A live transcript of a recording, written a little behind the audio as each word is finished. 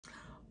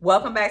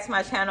Welcome back to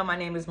my channel. My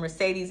name is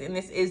Mercedes, and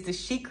this is the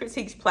She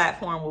Critiques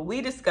platform where we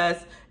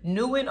discuss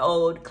new and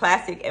old,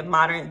 classic and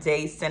modern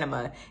day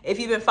cinema. If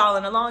you've been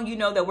following along, you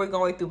know that we're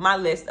going through my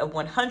list of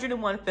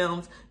 101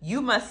 films you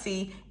must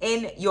see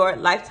in your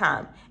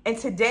lifetime. And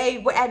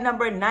today we're at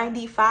number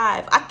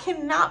 95. I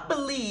cannot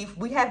believe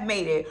we have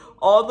made it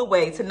all the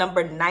way to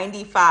number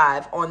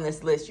 95 on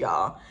this list,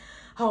 y'all.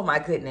 Oh my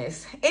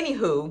goodness.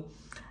 Anywho,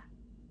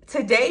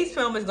 today's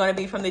film is going to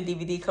be from the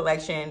DVD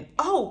collection.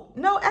 Oh,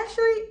 no,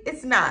 actually,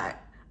 it's not.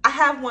 I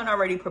have one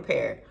already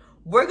prepared.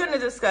 We're going to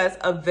discuss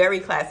a very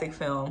classic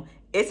film.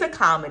 It's a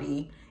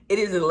comedy. It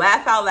is a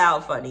laugh out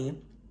loud funny.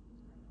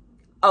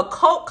 A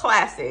cult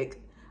classic.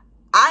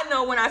 I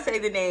know when I say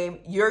the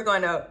name, you're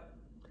going to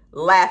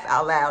laugh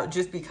out loud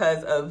just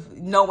because of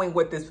knowing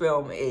what this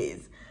film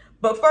is.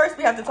 But first,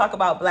 we have to talk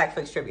about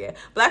Blackflix Trivia.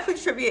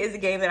 Blackflix Trivia is a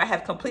game that I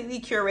have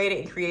completely curated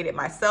and created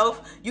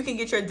myself. You can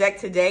get your deck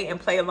today and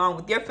play along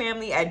with your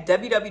family at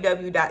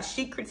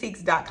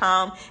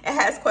www.shecritiques.com. It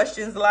has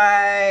questions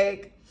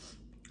like,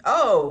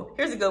 oh,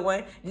 here's a good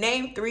one.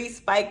 Name 3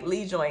 Spike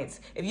Lee joints.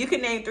 If you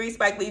can name 3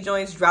 Spike Lee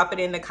joints, drop it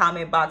in the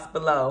comment box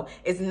below.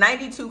 It's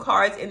 92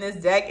 cards in this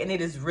deck, and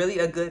it is really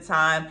a good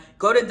time.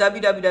 Go to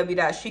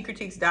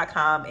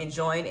www.shecritiques.com and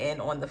join in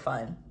on the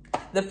fun.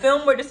 The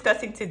film we're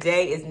discussing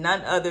today is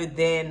none other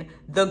than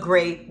the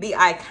great, the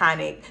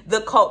iconic, the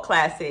cult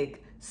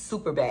classic,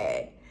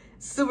 Superbad.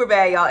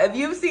 Superbad, y'all. If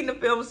you've seen the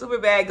film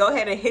Superbad, go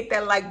ahead and hit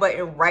that like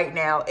button right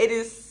now. It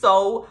is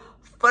so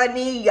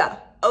funny,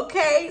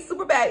 okay?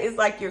 Superbad is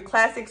like your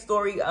classic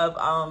story of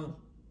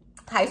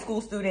high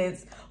school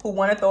students who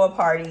want to throw a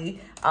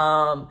party.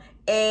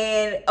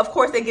 And of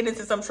course, they get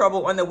into some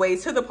trouble on the way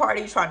to the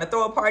party, trying to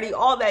throw a party,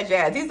 all that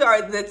jazz. These are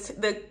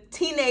the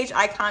teenage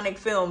iconic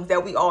films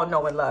that we all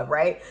know and love,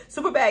 right?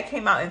 Superbad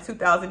came out in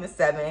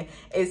 2007.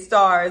 It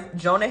stars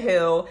Jonah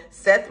Hill,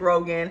 Seth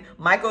Rogen,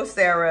 Michael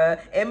Cera,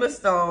 Emma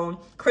Stone,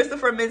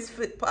 Christopher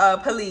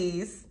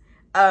Mintz-Plasse,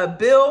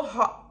 Bill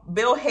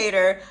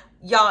Hader.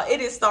 Y'all, it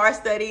is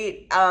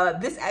star-studded.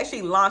 This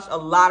actually launched a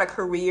lot of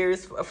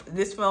careers.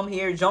 This film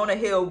here, Jonah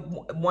Hill,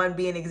 one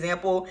being an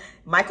example,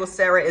 Michael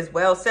Cera as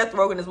well, Seth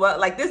Rogen as well.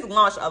 Like, this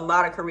launched a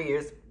lot of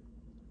careers.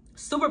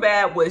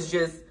 Superbad was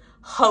just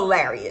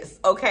hilarious,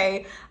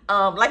 okay?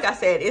 Like I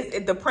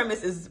said, the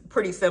premise is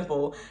pretty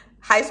simple.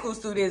 High school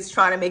students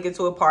trying to make it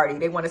to a party.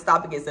 They want to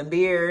stop and get some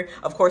beer.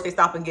 Of course, they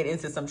stop and get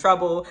into some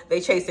trouble.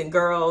 They chasing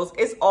girls.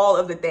 It's all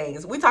of the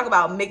things. We talk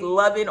about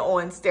McLovin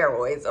on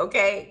steroids,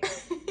 okay?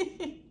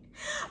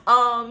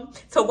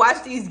 To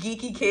watch these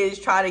geeky kids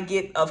try to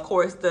get, of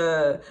course,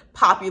 the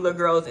popular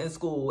girls in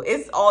school.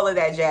 It's all of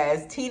that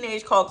jazz.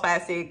 Teenage cult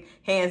classic,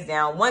 hands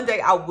down. One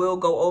day I will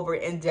go over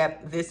in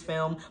depth this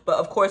film, but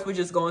of course we're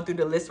just going through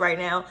the list right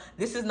now.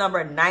 This is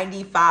number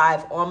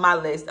 95 on my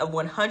list of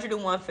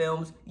 101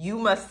 films you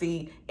must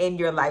see in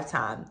your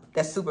lifetime.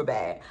 That's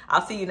Superbad.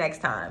 I'll see you next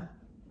time.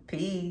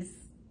 Peace.